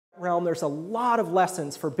realm, there's a lot of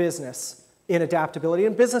lessons for business in adaptability,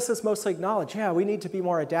 and businesses mostly acknowledge, yeah, we need to be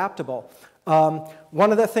more adaptable.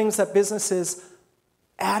 One of the things that businesses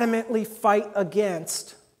adamantly fight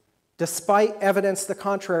against, despite evidence to the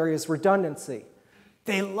contrary, is redundancy.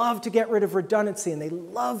 They love to get rid of redundancy, and they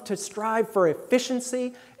love to strive for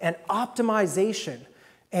efficiency and optimization.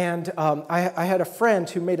 And I had a friend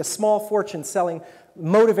who made a small fortune selling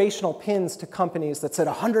motivational pins to companies that said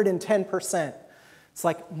 110%. It's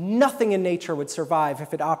like nothing in nature would survive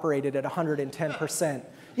if it operated at 110%.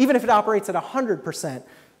 Even if it operates at 100%,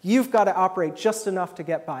 you've got to operate just enough to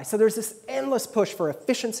get by. So there's this endless push for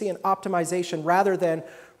efficiency and optimization rather than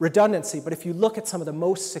redundancy. But if you look at some of the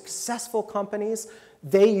most successful companies,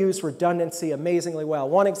 they use redundancy amazingly well.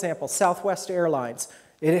 One example, Southwest Airlines.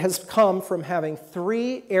 It has come from having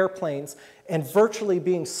 3 airplanes and virtually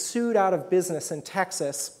being sued out of business in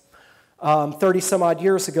Texas 30-some-odd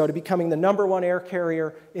years ago to becoming the #1 air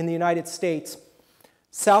carrier in the United States.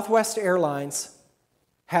 Southwest Airlines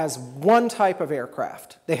has one type of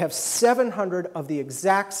aircraft. They have 700 of the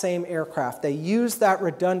exact same aircraft. They use that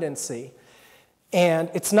redundancy.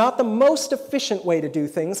 And it's not the most efficient way to do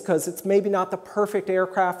things because it's maybe not the perfect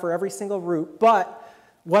aircraft for every single route, but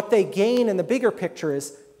what they gain in the bigger picture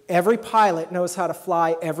is every pilot knows how to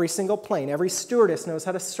fly every single plane. Every stewardess knows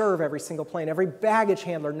how to serve every single plane. Every baggage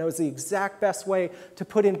handler knows the exact best way to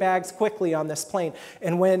put in bags quickly on this plane.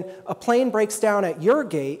 And when a plane breaks down at your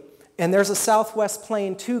gate, and there's a Southwest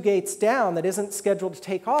plane 2 gates down that isn't scheduled to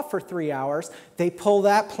take off for 3 hours, they pull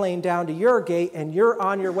that plane down to your gate, and you're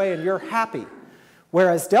on your way, and you're happy.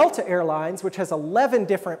 Whereas Delta Airlines, which has 11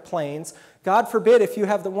 different planes, God forbid if you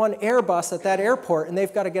have the one Airbus at that airport and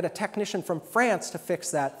they've got to get a technician from France to fix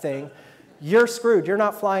that thing, you're screwed. You're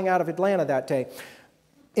not flying out of Atlanta that day.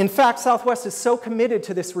 In fact, Southwest is so committed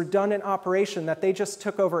to this redundant operation that they just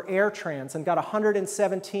took over AirTrans and got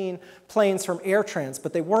 117 planes from AirTrans,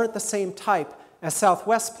 but they weren't the same type as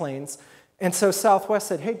Southwest planes. And so Southwest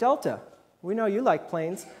said, hey, Delta, we know you like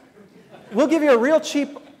planes. We'll give you a real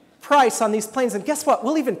cheap price on these planes, and guess what?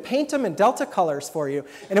 We'll even paint them in Delta colors for you.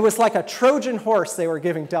 And it was like a Trojan horse they were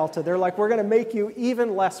giving Delta. They're like, we're going to make you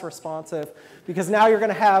even less responsive because now you're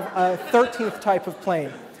going to have a 13th type of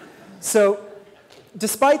plane. So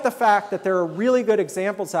despite the fact that there are really good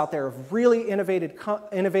examples out there of really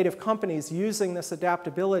innovative companies using this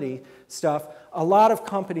adaptability stuff, a lot of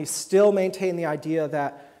companies still maintain the idea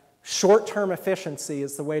that short-term efficiency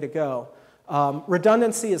is the way to go.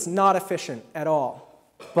 Redundancy is not efficient at all,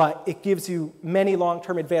 but it gives you many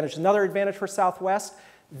long-term advantages. Another advantage for Southwest,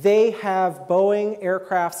 they have Boeing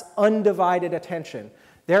aircraft's undivided attention.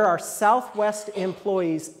 There are Southwest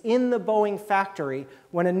employees in the Boeing factory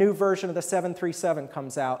when a new version of the 737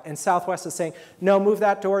 comes out, and Southwest is saying, no, move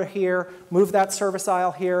that door here, move that service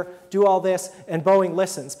aisle here, do all this, and Boeing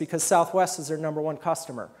listens because Southwest is their #1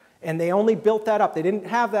 customer. And they only built that up. They didn't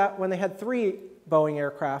have that when they had 3 Boeing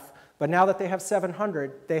aircraft, but now that they have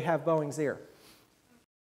 700, they have Boeing's ear.